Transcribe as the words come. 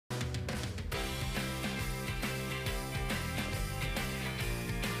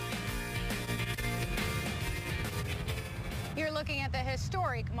looking at the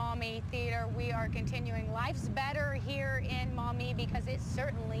historic Maumee Theater. We are continuing Life's Better here in Maumee because it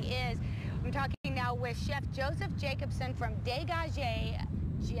certainly is. I'm talking now with Chef Joseph Jacobson from Dégagé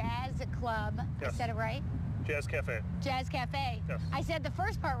Jazz Club. Yes. I said it right? Jazz Cafe. Jazz Cafe. Yes. I said the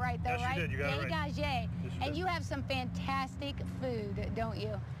first part right, though, yes, right? You did. You got it right. Dégagé. Yes, you and did. you have some fantastic food, don't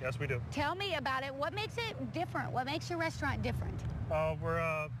you? Yes, we do. Tell me about it. What makes it different? What makes your restaurant different?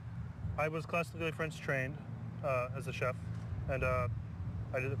 I was classically French trained as a chef, and I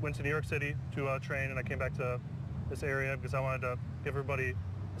went to New York City to train, and I came back to this area because I wanted to give everybody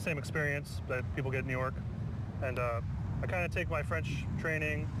the same experience that people get in New York. And I kind of take my French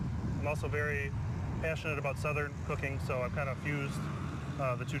training. I'm also very passionate about Southern cooking, so I've kind of fused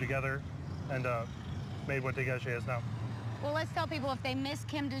the two together and made what Dégagé is now. Well, let's tell people if they miss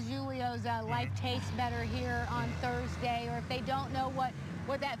Kim DeJulio's Life Tastes Better here on Thursday, or if they don't know what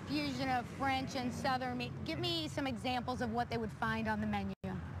that fusion of French and Southern meat, give me some examples of what they would find on the menu.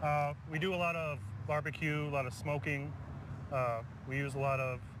 We do a lot of barbecue, a lot of smoking. We use a lot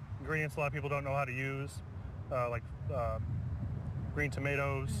of ingredients a lot of people don't know how to use, like green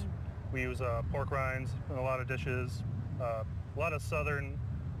tomatoes. We use pork rinds in a lot of dishes, a lot of Southern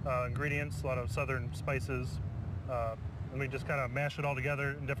ingredients, a lot of Southern spices, and we just kind of mash it all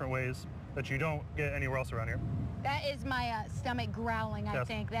together in different ways that you don't get anywhere else around here. That is my stomach growling, I yes.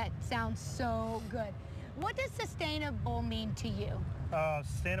 think. That sounds so good. What does sustainable mean to you?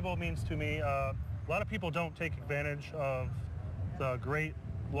 Sustainable means to me, a lot of people don't take advantage of the great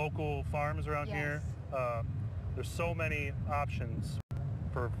local farms around yes. here. There's so many options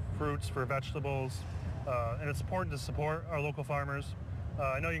for fruits, for vegetables, and it's important to support our local farmers.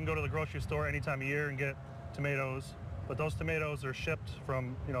 I know you can go to the grocery store any time of year and get tomatoes, but those tomatoes are shipped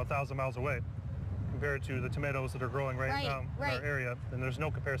from 1,000 miles away compared to the tomatoes that are growing right now in our area, and there's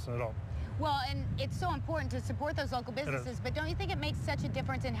no comparison at all. Well, and it's so important to support those local businesses, but don't you think it makes such a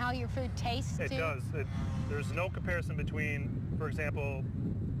difference in how your food tastes, too? It does. There's no comparison between, for example,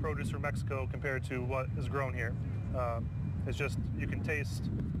 produce from Mexico compared to what is grown here. It's just, you can taste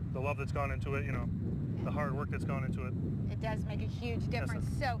the love that's gone into it, the hard work that's gone into it. It does make a huge difference.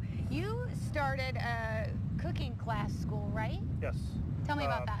 Yes. So you started a cooking class school, right? Yes. Tell me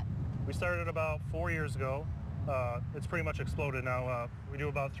about that. We started about 4 years ago. It's pretty much exploded now. We do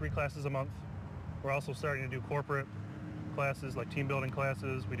about 3 classes a month. We're also starting to do corporate classes, like team building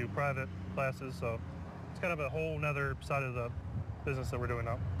classes. We do private classes, so it's kind of a whole nother side of the business that we're doing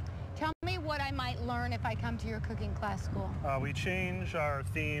now. Tell me what I might learn if I come to your cooking class school. We change our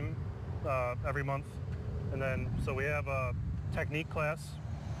theme every month, and then so we have a technique class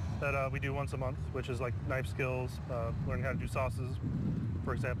that we do once a month, which is like knife skills, learning how to do sauces,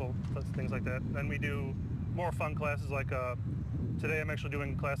 for example, things like that. Then we do more fun classes, like today I'm actually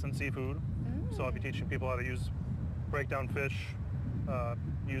doing a class on seafood, so I'll be teaching people how to break down fish,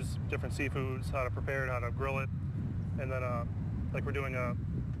 use different seafoods, how to prepare it, how to grill it, and then like we're doing a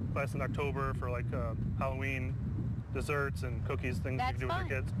class in October for like Halloween desserts and cookies, things you can do with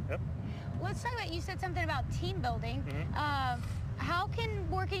your kids. Yep. Let's talk about, you said something about team building. How can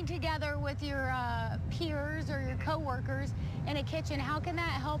working together with your peers or your co-workers in a kitchen, how can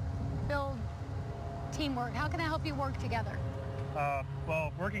that help build teamwork? How can that help you work together?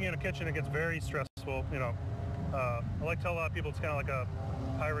 Well, working in a kitchen, it gets very stressful. I like to tell a lot of people it's kind of like a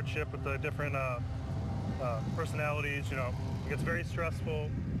pirate ship with the different personalities. It gets very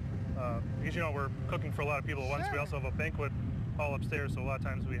stressful because we're cooking for a lot of people at once. Sure. We also have a banquet hall upstairs, so a lot of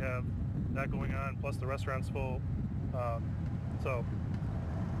times we have that going on. Plus the restaurant's full, so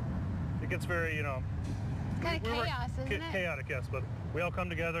it gets very it's kind of chaos, isn't it? Chaotic, yes. But we all come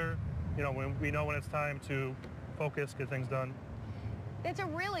together. When we know when it's time to focus, get things done. That's a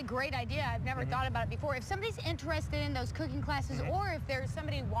really great idea. I've never thought about it before. If somebody's interested in those cooking classes, or if there's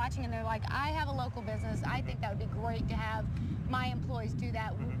somebody watching and they're like, I have a local business, I think that would be great to have my employees do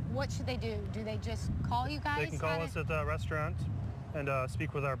that. What should they do? Do they just call you guys? They can call us at the restaurant and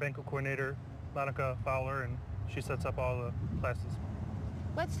speak with our banquet coordinator, Monica Fowler, and she sets up all the classes.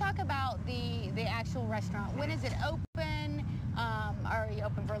 Let's talk about the actual restaurant. When is it open? Are you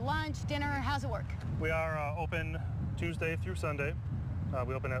open for lunch, dinner? How's it work? We are open Tuesday through Sunday.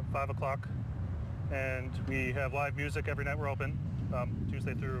 We open at 5 o'clock, and we have live music every night we're open,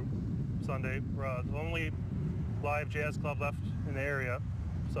 Tuesday through Sunday. We're the only live jazz club left in the area,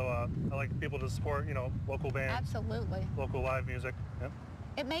 so I like people to support, local bands. Absolutely. Local live music. Yep.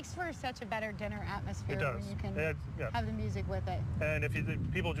 It makes for such a better dinner atmosphere when you can have the music with it. And if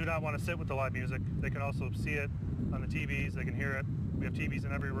people do not want to sit with the live music, they can also see it on the TVs. They can hear it. We have TVs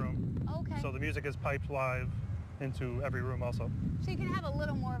in every room. Okay. So the music is piped live into every room also. So you can have a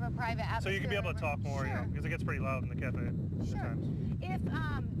little more of a private atmosphere. So you can be able to talk more, you know, because it gets pretty loud in the cafe Sure. at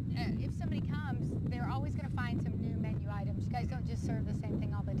times. If somebody comes, they're always going to find some new menu items. You guys don't just serve the same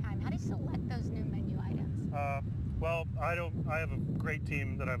thing all the time. How do you select those new menu items? Well, I have a great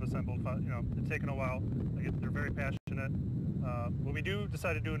team that I've assembled. You know, it's taken a while. They're very passionate. When we do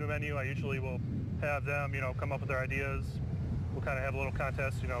decide to do a new menu, I usually will have them, you know, come up with their ideas. We'll kind of have a little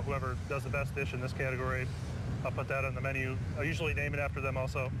contest. You know, whoever does the best dish in this category, I'll put that on the menu. I usually name it after them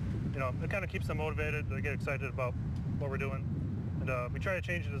also. You know, it kind of keeps them motivated. They get excited about what we're doing. And we try to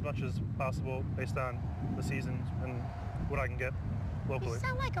change it as much as possible based on the seasons and what I can get locally. You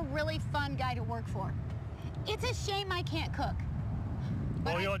sound like a really fun guy to work for. It's a shame I can't cook.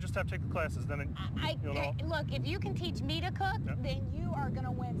 Well, you'll just have to take the classes, then you'll know. Look, if you can teach me to cook, then you are going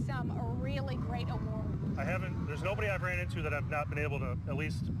to win some really great award. There's nobody I've ran into that I've not been able to at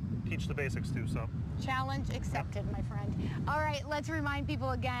least teach the basics to, so. Challenge accepted, my friend. All right, let's remind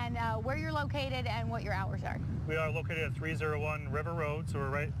people again where you're located and what your hours are. We are located at 301 River Road, so we're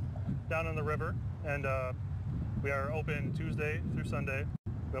right down on the river, and we are open Tuesday through Sunday.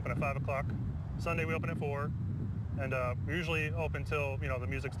 We open at 5 o'clock. Sunday we open at 4, and we usually open till, you know, the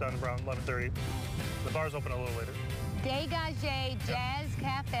music's done around 11:30. The bar's open a little later. Dégagé Jazz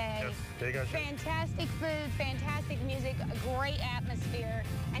Cafe. Yes, Dégagé. Fantastic food, fantastic music, a great atmosphere,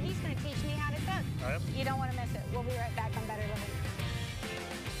 and he's going to teach me how to cook. I am. You don't want to miss it. We'll be right back on Better Living.